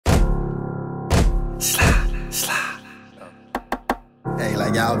Slide. Hey,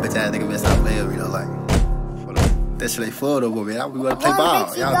 like y'all bitch ass nigga been stop playing with me though, like. That shit ain't full though, man. We wanna play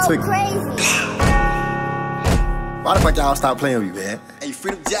ball. Y'all tweaking. Why the fuck y'all stop playing with me, man? Hey,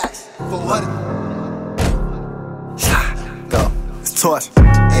 Freedom Jacks, 400. Slide. Go. It's torch.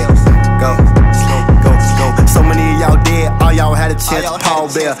 Hey, go. Go. So many of y'all dead, all y'all had a chance to Paul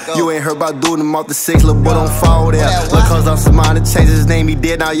Bear. You ain't heard about doing them off the 6, little boy don't fall there. Look, cause I'm some mind to change his name, he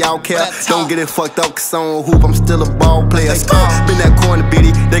dead, now y'all care. Don't get it fucked up, cause I don't hoop, I'm still a ball player. Been that corner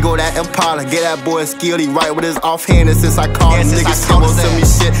bitty, they go that Impala. Get that boy a skill, he right with his offhand. And since I called him, niggas still won't send me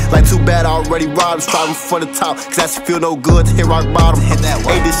shit. Like too bad, I already robbed him, striving for the top. Cause that shit feel no good to hit rock bottom. Ain't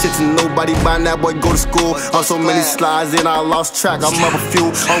this shit to nobody, buying that boy go to school. On so many slides, then I lost track, I'm up a few.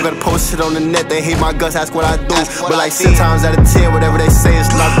 I don't gotta post shit on the net, they hate my guts, ask what I do. But like 6 times out of 10, whatever they say is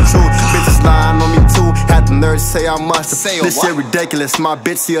not the truth. Bitches lying on me too, had the nerve to say I must. This shit ridiculous, my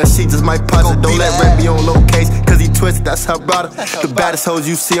bitch see her, she just might puzzle. Don't let Red be on low case, cause he twisted, that's her brother. The baddest hoes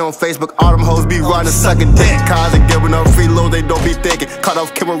you see on Facebook, all them hoes be running, sucking dick. Cars and giving up free load, they don't be thinking. Cut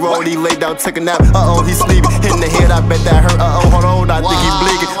off camera roll, he lay down, take a nap. Uh-oh, he sleeping, hitting the head, I bet that hurt. Uh-oh, hold on, I think he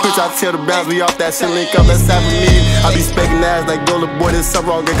bleeding. Bitch, I tell the bounce, we off that shit, link up, let's have a meeting. I be speaking ass like Gola boy, this something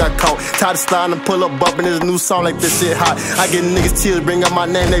wrong, they got caught. Tired of sliding and pull up, bumping his new song like this shit hot. I get niggas tears, bring up my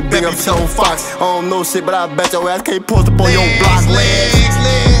name, they bring up Show Fox. I don't know shit, but I bet your ass can't post up on your block. Legs.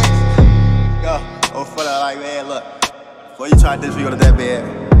 Yo, oh for that, like, man, look. Before you try this, we go to that bed.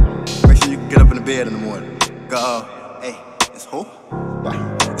 Make sure you can get up in the bed in the morning. Go, hey, it's who?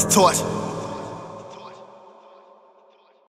 Bye. It's Torch.